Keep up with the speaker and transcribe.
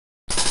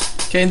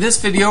Okay, in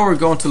this video we're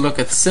going to look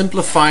at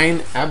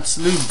simplifying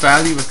absolute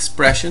value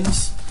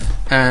expressions,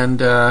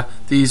 and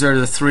these are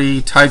the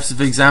three types of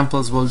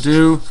examples we'll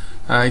do.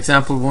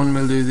 Example 1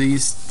 we'll do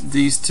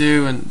these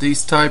two and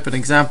these type, and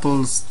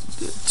examples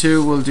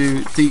 2 we'll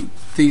do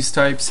these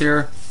types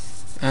here,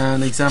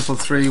 and example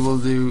 3 we'll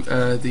do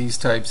these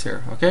types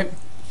here. Okay,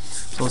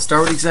 so we'll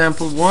start with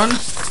example 1.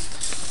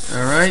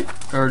 Alright,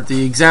 or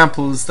the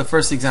examples, the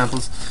first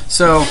examples.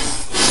 So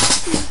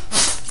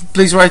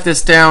please write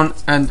this down,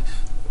 and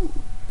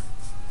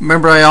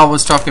remember, I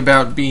always talk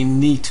about being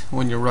neat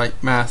when you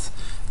write math.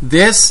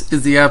 This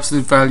is the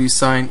absolute value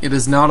sign. It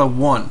is not a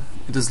 1.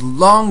 It is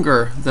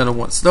longer than a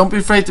 1. So don't be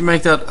afraid to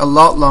make that a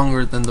lot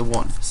longer than the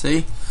 1.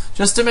 See?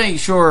 Just to make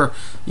sure,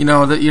 you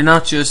know, that you're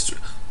not just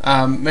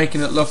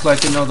making it look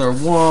like another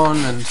 1,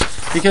 and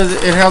because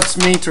it helps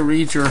me to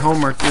read your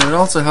homework, and it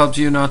also helps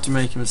you not to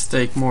make a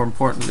mistake, more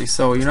importantly.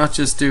 So you're not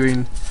just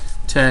doing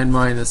 10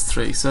 minus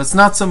 3. So it's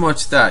not so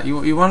much that.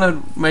 You want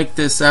to make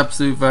this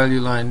absolute value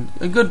line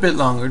a good bit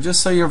longer,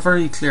 just so you're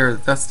very clear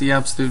that that's the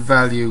absolute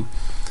value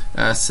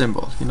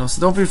symbol. You know,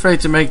 so don't be afraid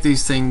to make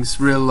these things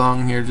real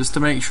long here, just to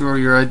make sure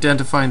you're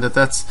identifying that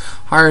that's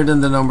higher than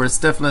the number. It's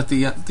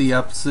definitely the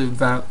absolute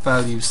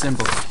value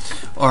symbol,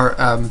 or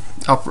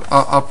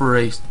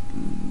operate.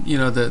 You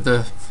know,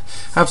 the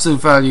absolute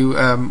value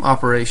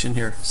operation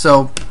here.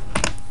 So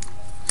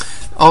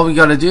all we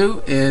got to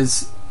do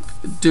is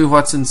do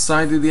what's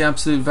inside of the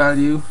absolute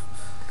value,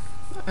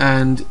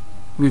 and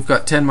we've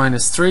got 10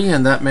 minus 3,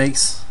 and that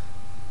makes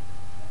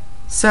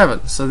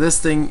 7. So this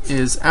thing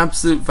is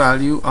absolute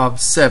value of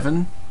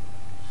 7,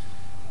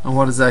 and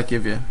what does that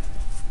give you?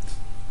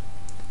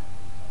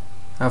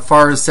 How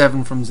far is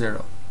 7 from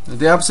 0?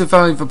 The absolute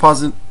value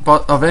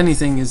of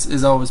anything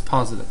is always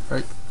positive,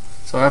 right?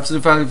 So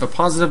absolute value of a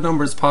positive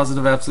number is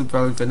positive, absolute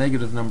value of a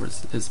negative number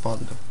is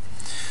positive.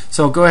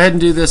 So go ahead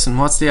and do this, and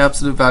what's the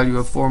absolute value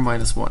of 4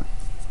 minus 1?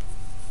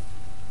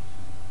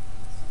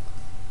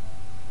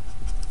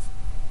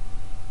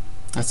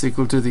 That's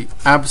equal to the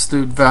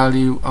absolute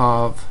value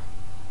of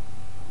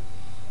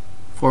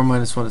 4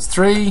 minus 1 is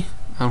 3,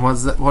 and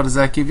what does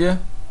that give you?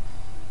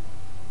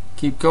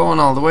 Keep going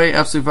all the way.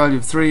 Absolute value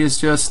of 3 is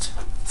just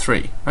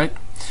 3, right?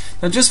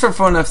 Now, just for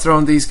fun, I've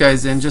thrown these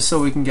guys in just so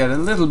we can get a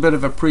little bit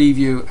of a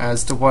preview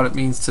as to what it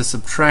means to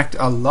subtract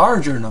a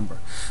larger number.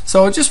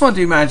 So I just want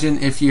to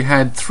imagine if you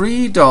had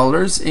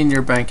 $3 in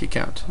your bank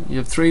account. You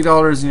have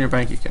 $3 in your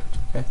bank account,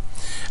 okay?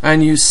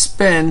 And you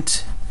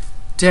spent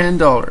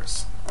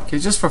 $10. Okay,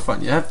 just for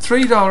fun. You have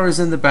 $3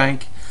 in the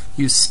bank,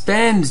 you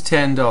spend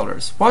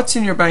 $10. What's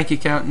in your bank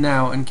account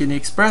now, and can you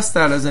express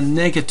that as a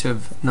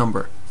negative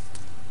number?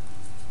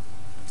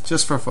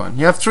 Just for fun.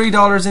 You have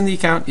 $3 in the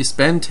account, you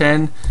spend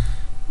 10.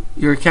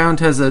 Your account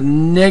has a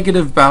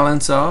negative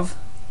balance of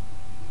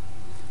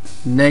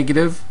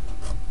negative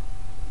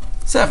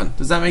 7.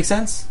 Does that make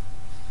sense?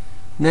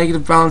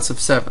 Negative balance of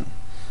 7.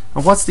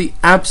 And what's the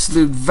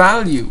absolute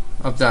value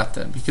of that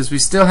then? Because we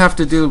still have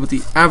to deal with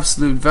the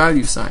absolute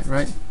value sign,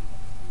 right?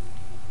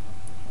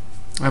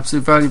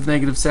 Absolute value of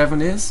negative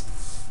 7 is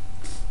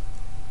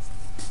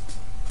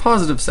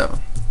positive 7.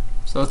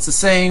 So it's the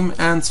same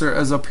answer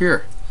as up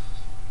here.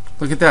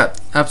 Look at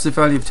that. Absolute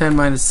value of 10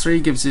 minus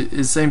 3 gives you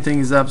the same thing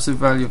as absolute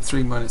value of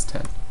 3 minus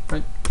 10.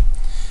 Right?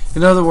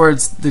 In other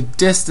words, the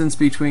distance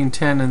between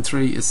 10 and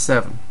 3 is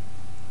 7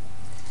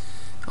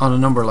 on a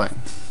number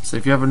line. So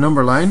if you have a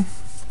number line,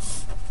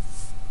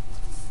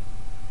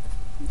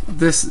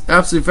 this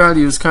absolute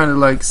value is kind of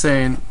like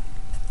saying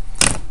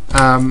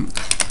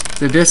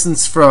the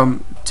distance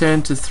from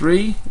 10 to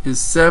 3 is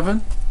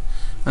 7,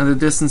 and the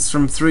distance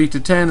from 3 to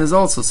 10 is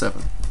also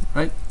 7,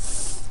 right?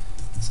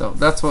 So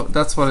that's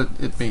what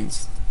it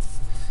means.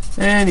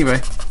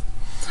 Anyway,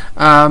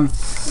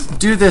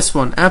 do this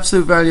one.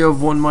 Absolute value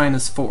of 1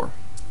 minus 4.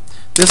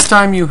 This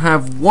time you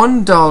have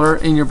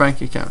 $1 in your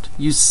bank account.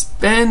 You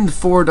spend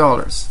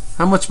 $4.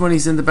 How much money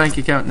is in the bank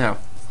account now?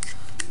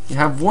 You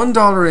have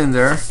 $1 in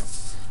there.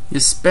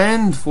 You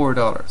spend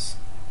 $4.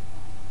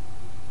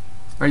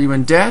 Are you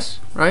in debt?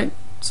 Right?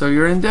 So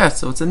you're in debt,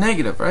 so it's a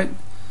negative, right?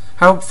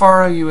 How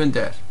far are you in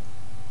debt?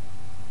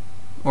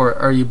 Or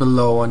are you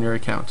below on your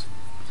account?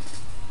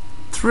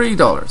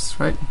 $3,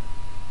 right?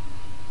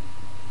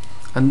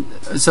 And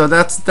so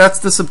that's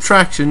the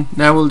subtraction.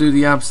 Now we'll do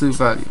the absolute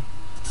value.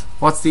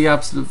 What's the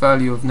absolute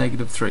value of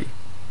negative 3?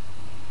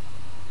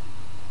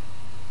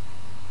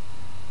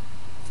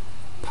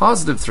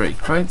 Positive 3,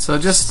 right? So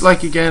just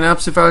like again,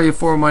 absolute value of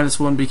 4 minus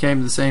 1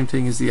 became the same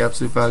thing as the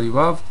absolute value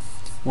of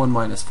 1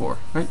 minus 4,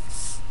 right?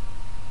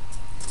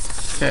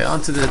 Okay,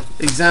 on to the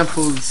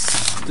examples,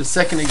 the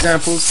second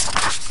examples.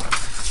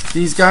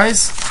 These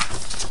guys.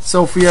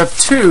 So if we have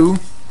 2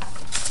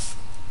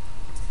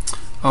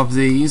 of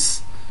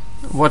these,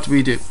 what do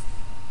we do?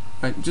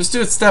 Right, just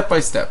do it step by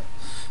step.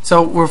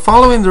 So we're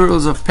following the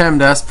rules of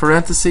PEMDAS: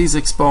 parentheses,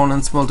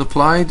 exponents,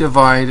 multiply,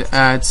 divide,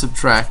 add,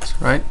 subtract,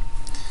 right?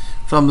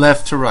 From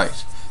left to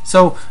right.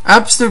 So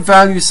absolute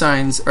value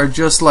signs are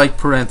just like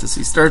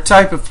parentheses. They're a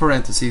type of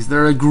parentheses.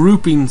 They're a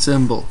grouping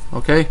symbol,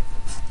 okay?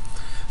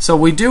 So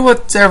we do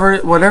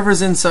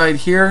whatever's inside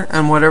here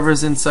and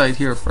whatever's inside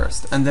here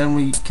first, and then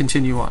we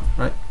continue on,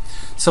 right?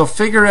 So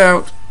figure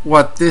out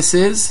what this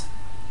is,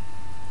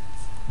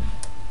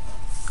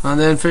 and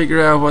then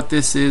figure out what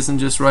this is and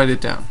just write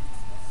it down.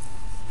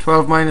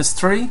 12 minus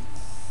 3.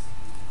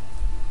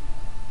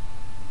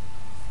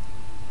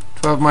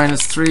 12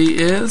 minus 3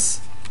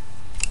 is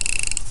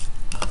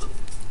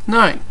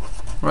 9,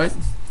 right?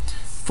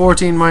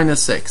 14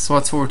 minus 6.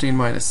 What's 14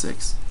 minus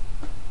 6?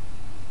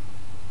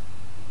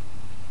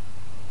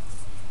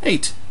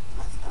 8.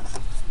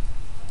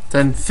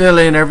 Then fill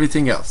in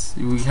everything else.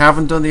 We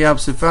haven't done the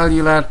absolute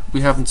value yet. We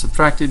haven't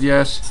subtracted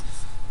yet.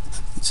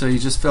 So you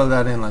just fill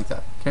that in like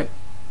that. Okay.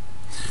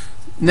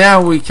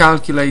 Now we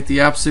calculate the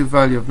absolute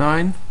value of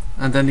 9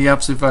 and then the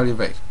absolute value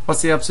of 8.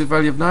 What's the absolute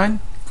value of 9?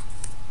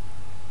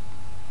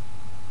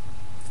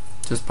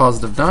 Just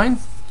positive 9.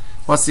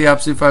 What's the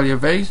absolute value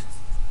of 8?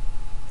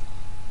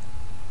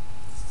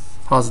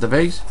 Positive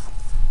 8.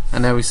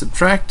 And now we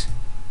subtract.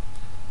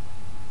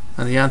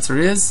 And the answer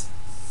is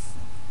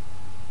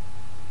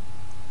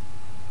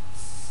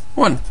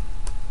 1.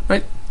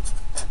 Right?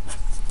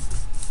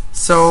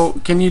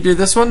 So can you do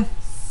this one?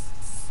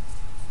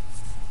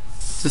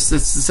 It's the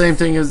same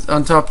thing as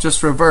on top,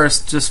 just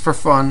reversed, just for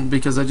fun,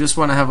 because I just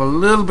want to have a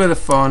little bit of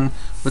fun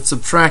with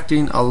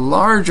subtracting a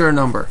larger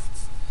number.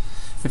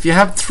 If you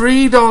have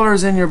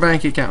 $3 in your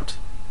bank account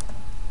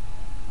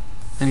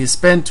and you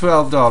spend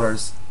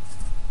 $12,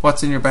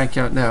 what's in your bank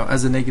account now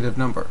as a negative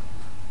number?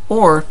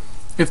 Or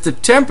if the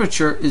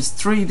temperature is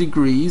 3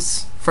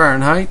 degrees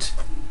Fahrenheit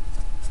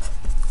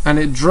and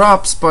it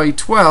drops by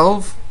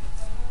 12,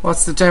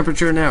 what's the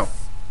temperature now?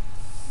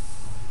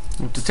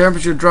 If the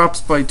temperature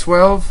drops by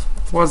 12,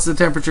 what does the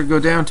temperature go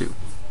down to?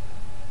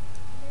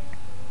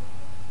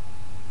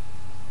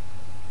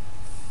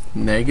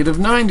 Negative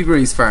 9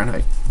 degrees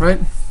Fahrenheit, right?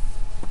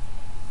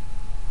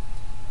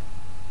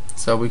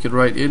 So we could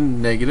write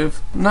in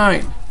negative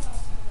 9.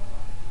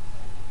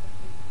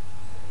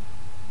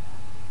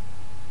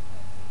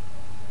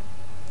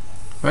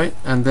 Right?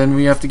 And then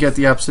we have to get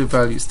the absolute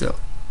value still.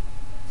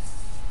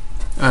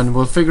 And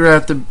we'll figure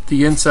out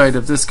the inside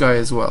of this guy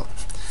as well.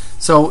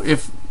 So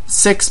if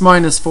 6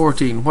 minus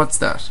 14, what's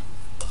that?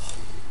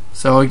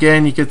 So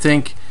again, you could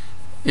think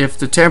if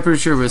the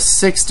temperature was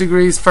 6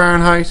 degrees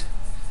Fahrenheit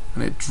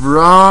and it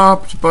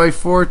dropped by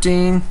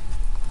 14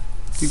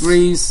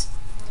 degrees,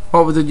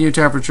 what would the new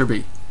temperature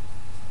be?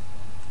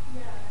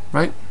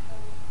 Right?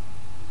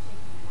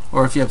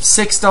 Or if you have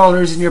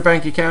 $6 in your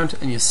bank account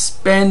and you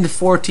spend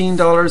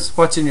 $14,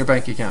 what's in your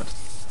bank account?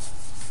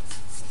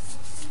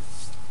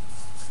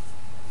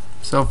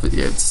 So if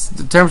it's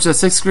the temperature at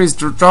 6 degrees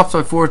drops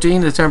by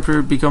 14, the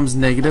temperature becomes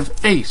negative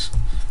 8.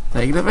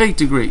 Negative 8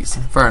 degrees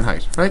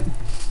Fahrenheit, right?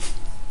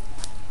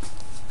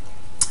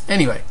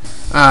 Anyway,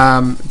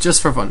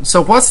 just for fun. So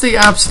what's the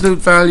absolute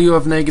value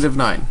of negative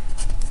 9?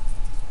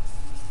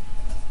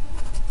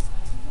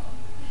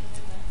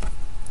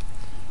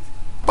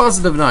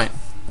 Positive 9.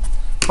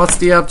 What's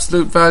the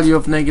absolute value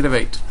of negative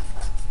 8?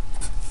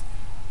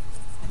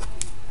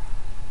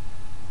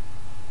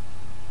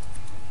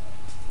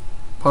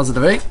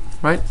 Positive 8,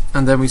 right?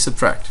 And then we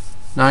subtract.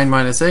 9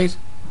 minus 8,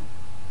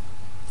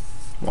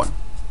 1.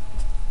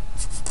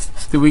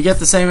 Did we get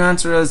the same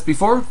answer as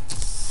before?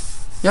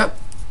 Yep.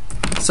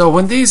 So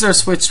when these are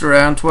switched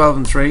around, 12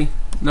 and 3,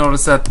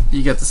 notice that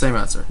you get the same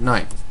answer,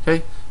 9.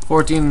 Okay?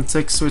 14 and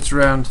 6 switched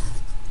around.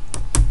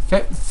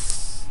 Okay.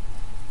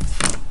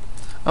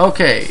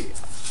 Okay.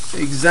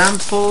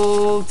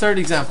 Third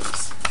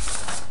examples.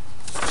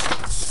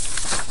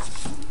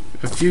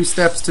 A few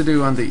steps to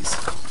do on these.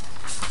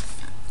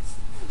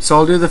 So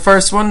I'll do the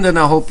first one, then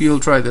I hope you'll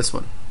try this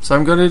one. So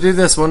I'm going to do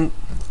this one.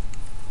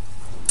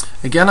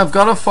 Again, I've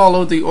got to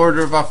follow the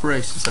order of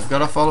operations. I've got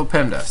to follow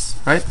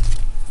PEMDAS, right?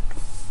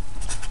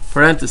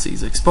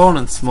 Parentheses,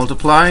 exponents,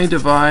 multiply,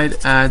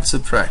 divide, add,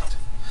 subtract.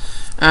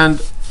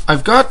 And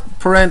I've got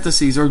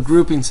parentheses or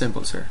grouping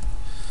symbols here.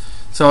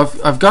 So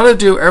I've got to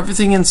do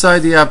everything inside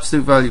the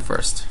absolute value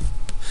first.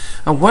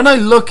 And when I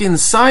look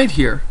inside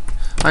here,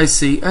 I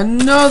see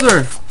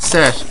another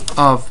set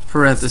of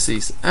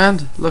parentheses.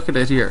 And look at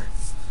it here.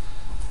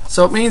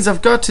 So it means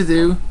I've got to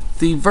do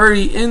the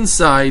very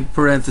inside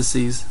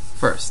parentheses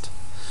first.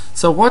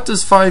 So what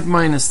does 5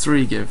 minus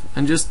 3 give?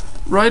 And just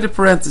write a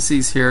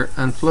parentheses here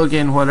and plug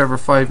in whatever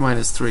 5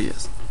 minus 3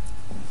 is.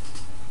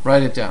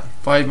 Write it down.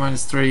 5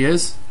 minus 3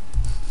 is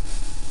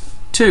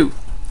 2.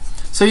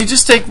 So you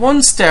just take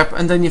one step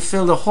and then you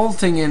fill the whole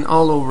thing in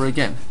all over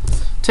again.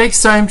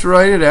 Takes time to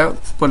write it out,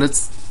 but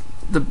it's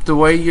the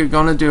way you're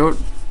going to do it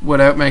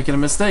without making a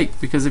mistake.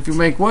 Because if you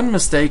make one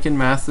mistake in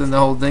math, then the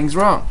whole thing's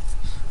wrong.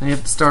 And you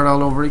have to start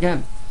all over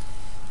again.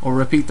 Or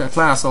repeat that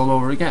class all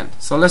over again.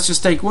 So let's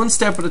just take one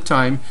step at a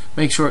time,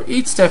 make sure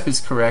each step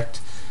is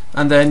correct,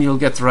 and then you'll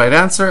get the right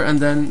answer, and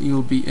then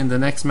you'll be in the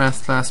next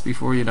math class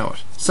before you know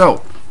it.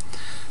 So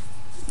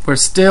we're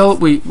still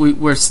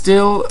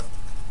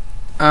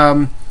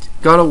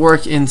got to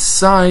work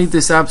inside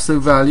this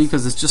absolute value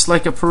because it's just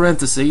like a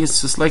parenthesis.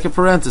 It's just like a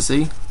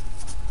parenthesis.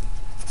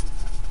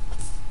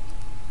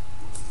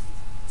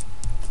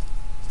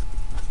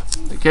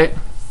 Okay.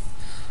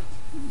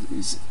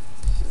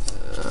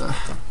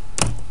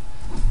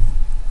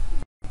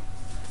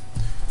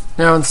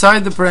 Now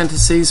inside the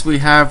parentheses we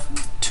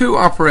have two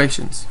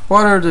operations.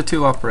 What are the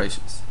two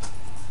operations?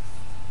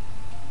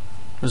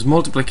 There's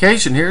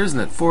multiplication here, isn't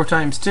it? 4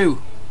 times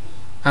 2.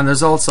 And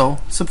there's also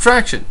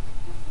subtraction.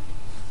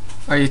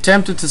 Are you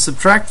tempted to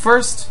subtract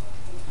first?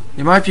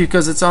 You might be,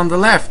 because it's on the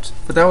left,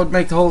 but that would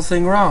make the whole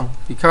thing wrong,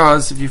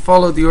 because if you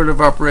follow the order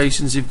of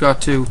operations you've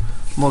got to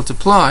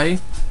multiply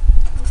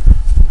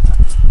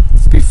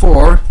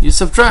before you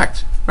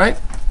subtract, right?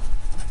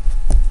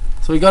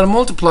 So we got to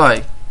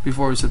multiply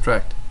before we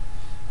subtract.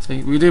 So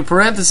we do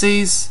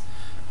parentheses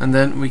and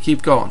then we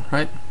keep going,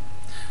 right?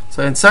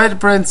 So inside the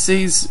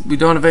parentheses we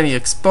don't have any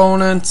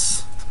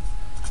exponents,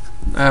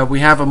 we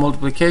have a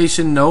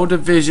multiplication, no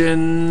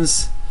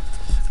divisions,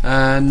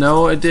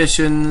 no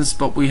additions,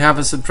 but we have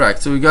a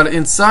subtract. So we got to,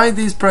 inside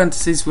these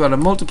parentheses we got to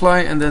multiply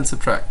and then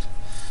subtract.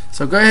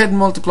 So go ahead and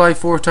multiply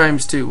 4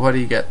 times 2. What do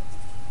you get?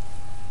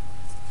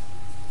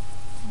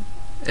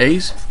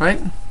 8,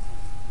 right?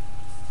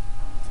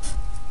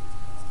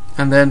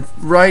 And then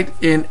write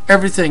in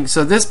everything.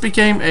 So this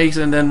became 8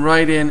 and then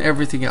write in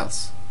everything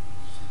else.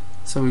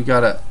 So we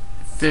got a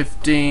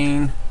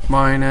 15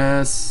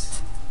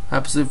 minus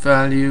absolute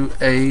value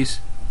 8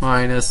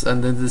 minus,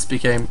 and then this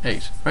became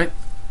 8, right?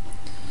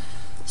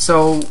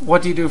 So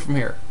what do you do from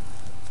here?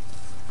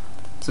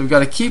 So we've got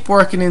to keep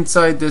working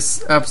inside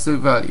this absolute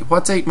value.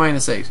 What's 8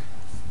 minus 8?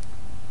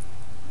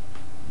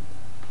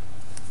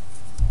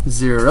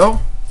 0.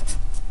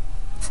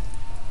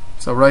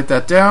 So write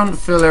that down,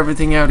 fill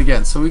everything out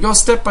again. So we go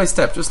step by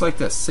step, just like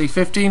this. See,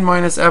 15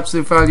 minus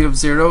absolute value of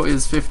 0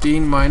 is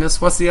 15 minus,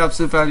 what's the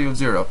absolute value of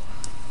 0?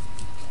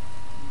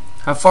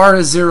 How far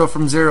is 0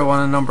 from 0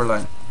 on a number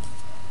line?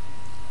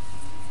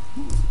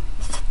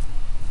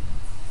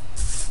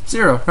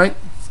 0, right?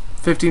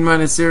 15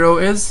 minus 0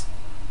 is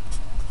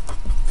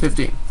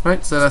 15,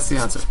 right? So that's the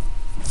answer.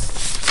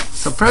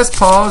 So press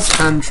pause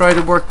and try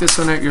to work this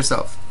one out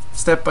yourself,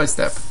 step by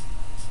step.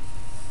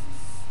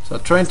 So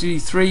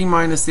 23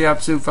 minus the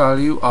absolute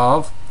value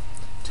of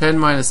 10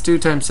 minus 2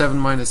 times 7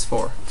 minus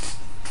 4.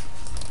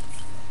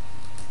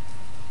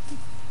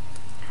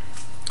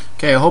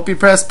 Okay, I hope you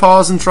pressed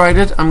pause and tried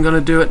it. I'm going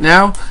to do it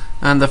now.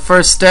 And the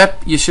first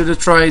step, you should have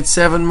tried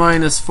 7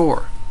 minus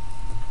 4.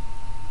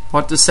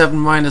 What does 7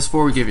 minus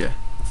 4 give you?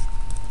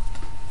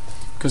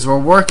 Because we're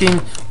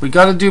working, we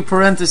got to do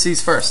parentheses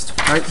first,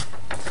 right?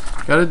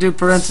 Got to do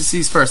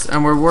parentheses first,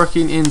 and we're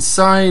working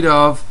inside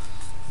of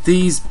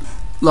these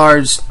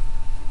large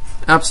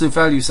absolute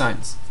value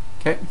signs.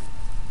 Okay.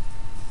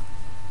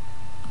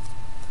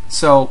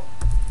 So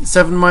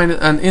 7 minus,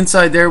 and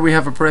inside there we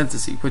have a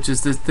parenthesis, which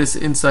is this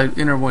inside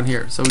inner one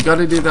here. So we got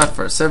to do that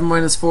first. 7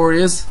 minus 4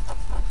 is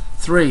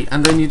 3,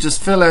 and then you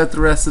just fill out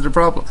the rest of the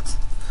problem.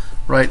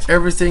 Write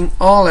everything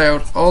all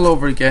out, all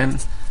over again.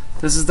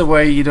 This is the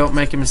way you don't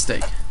make a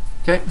mistake.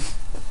 Okay?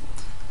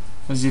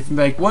 Because if you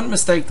make one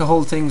mistake, the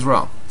whole thing's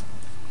wrong.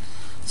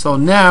 So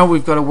now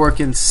we've got to work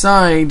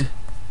inside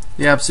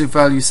the absolute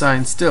value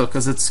sign still,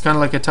 because it's kind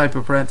of like a type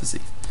of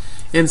parenthesis.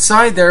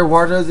 Inside there,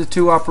 what are the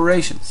two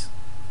operations?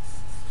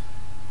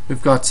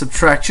 We've got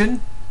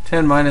subtraction.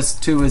 10 minus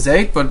 2 is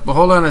 8, but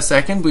hold on a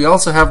second, we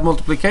also have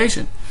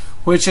multiplication.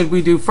 Which should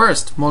we do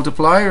first?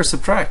 Multiply or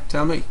subtract?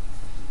 Tell me.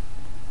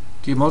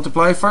 Do you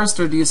multiply first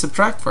or do you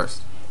subtract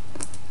first?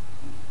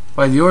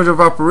 By the order of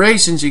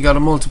operations, you got to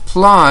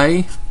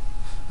multiply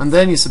and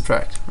then you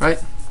subtract, right?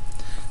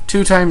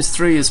 2 times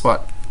 3 is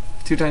what?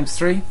 2 times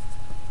 3?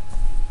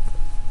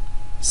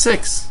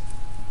 6.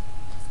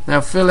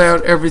 Now fill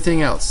out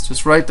everything else.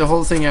 Just write the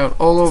whole thing out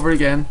all over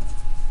again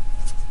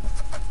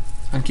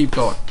and keep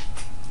going.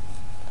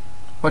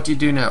 What do you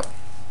do now?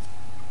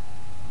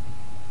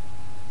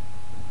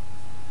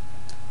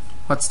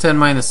 What's 10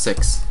 minus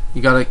 6?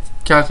 You got to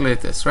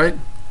calculate this, right?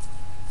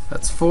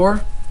 That's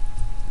 4.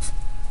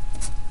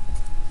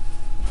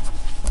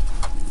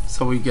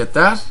 So we get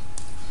that,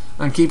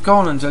 and keep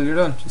going until you're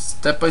done, just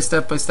step by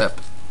step by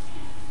step.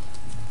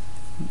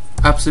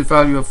 Absolute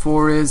value of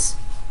 4 is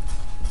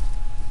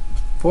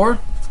 4.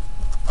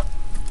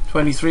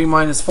 23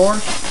 minus 4.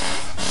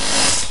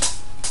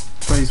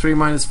 23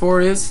 minus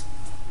 4 is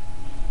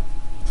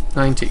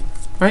 19,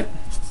 right?